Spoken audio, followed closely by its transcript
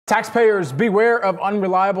Taxpayers, beware of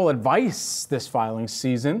unreliable advice this filing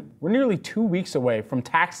season. We're nearly 2 weeks away from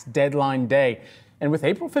tax deadline day. And with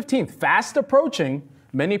April 15th fast approaching,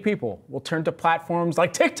 many people will turn to platforms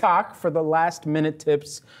like TikTok for the last-minute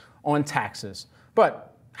tips on taxes.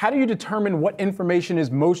 But how do you determine what information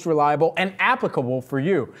is most reliable and applicable for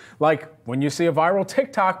you? Like when you see a viral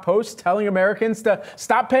TikTok post telling Americans to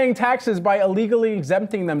stop paying taxes by illegally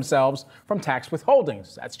exempting themselves from tax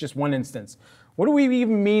withholdings. That's just one instance. What do we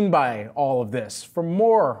even mean by all of this? For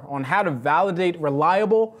more on how to validate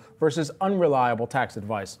reliable versus unreliable tax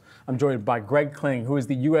advice, I'm joined by Greg Kling, who is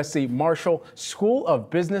the USC Marshall School of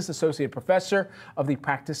Business Associate Professor of the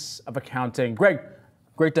Practice of Accounting. Greg,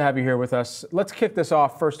 great to have you here with us. Let's kick this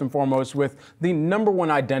off first and foremost with the number one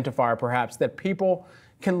identifier, perhaps, that people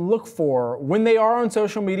can look for when they are on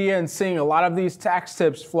social media and seeing a lot of these tax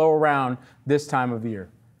tips flow around this time of the year.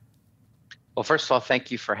 Well, first of all,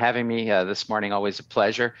 thank you for having me this morning. Always a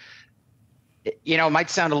pleasure. You know, it might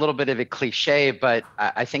sound a little bit of a cliche, but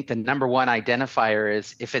I think the number one identifier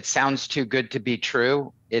is if it sounds too good to be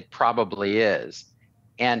true, it probably is.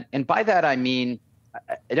 And by that, I mean,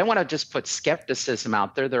 I don't want to just put skepticism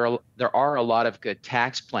out there. There are a lot of good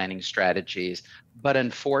tax planning strategies, but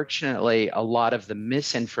unfortunately, a lot of the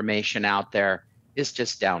misinformation out there is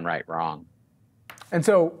just downright wrong. And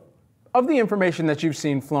so, of the information that you've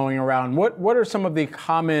seen flowing around, what are some of the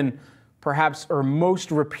common, perhaps, or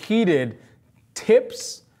most repeated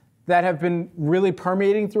tips that have been really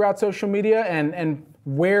permeating throughout social media, and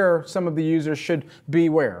where some of the users should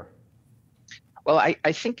beware? Well,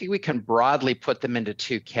 I think we can broadly put them into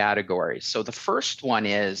two categories. So the first one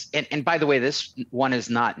is, and by the way, this one is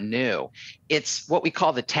not new. It's what we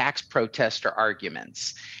call the tax protester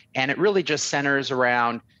arguments. And it really just centers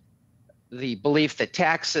around the belief that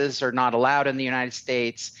taxes are not allowed in the United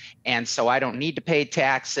States, and so I don't need to pay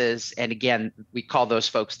taxes. And again, we call those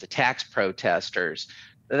folks the tax protesters.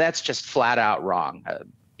 That's just flat out wrong.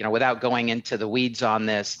 You know, without going into the weeds on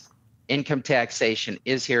this, income taxation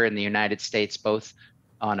is here in the United States, both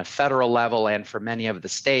on a federal level and for many of the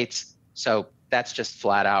states. So that's just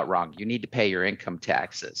flat out wrong. You need to pay your income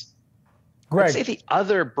taxes. Greg. I'd say the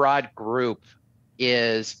other broad group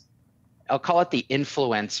is, I'll call it the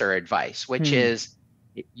influencer advice, which is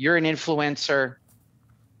you're an influencer,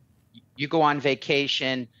 you go on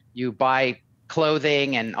vacation, you buy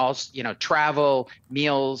clothing and also, you know, travel,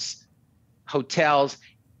 meals, hotels,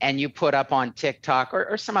 and you put up on TikTok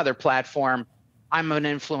or some other platform, I'm an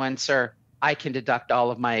influencer, I can deduct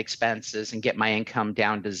all of my expenses and get my income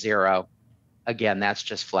down to zero. Again, that's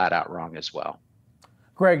just flat out wrong as well.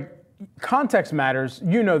 Greg, context matters.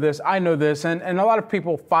 You know this, I know this, and a lot of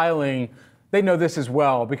people filing, they know this as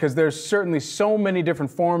well, because there's certainly so many different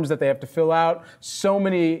forms that they have to fill out, so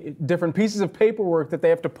many different pieces of paperwork that they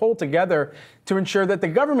have to pull together to ensure that the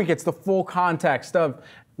government gets the full context of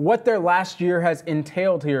what their last year has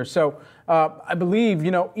entailed here. So I believe, you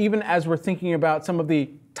know, even as we're thinking about some of the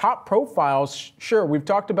top profiles, sure, we've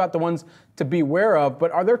talked about the ones to be aware of, but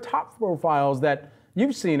are there top profiles that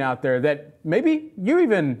you've seen out there that maybe you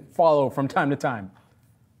even follow from time to time?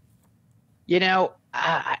 You know,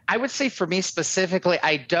 I would say for me specifically,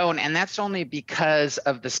 I don't, and that's only because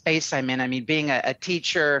of the space I'm in. I mean, being a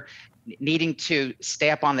teacher, needing to stay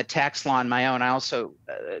up on the tax law on my own, I also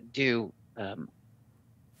do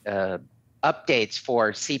updates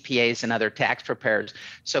for CPAs and other tax preparers.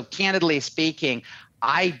 So candidly speaking,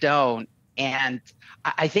 I don't. And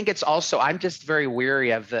I think it's also, I'm just very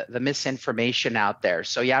weary of the misinformation out there.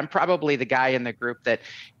 So yeah, I'm probably the guy in the group that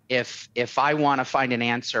if I want to find an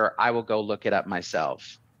answer, I will go look it up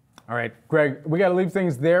myself. All right, Greg, we got to leave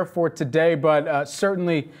things there for today, but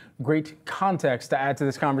certainly great context to add to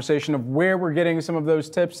this conversation of where we're getting some of those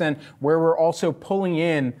tips and where we're also pulling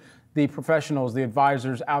in the professionals, the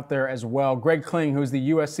advisors out there as well. Greg Kling, who's the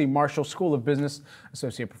USC Marshall School of Business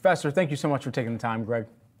Associate Professor. Thank you so much for taking the time, Greg.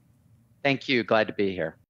 Thank you. Glad to be here.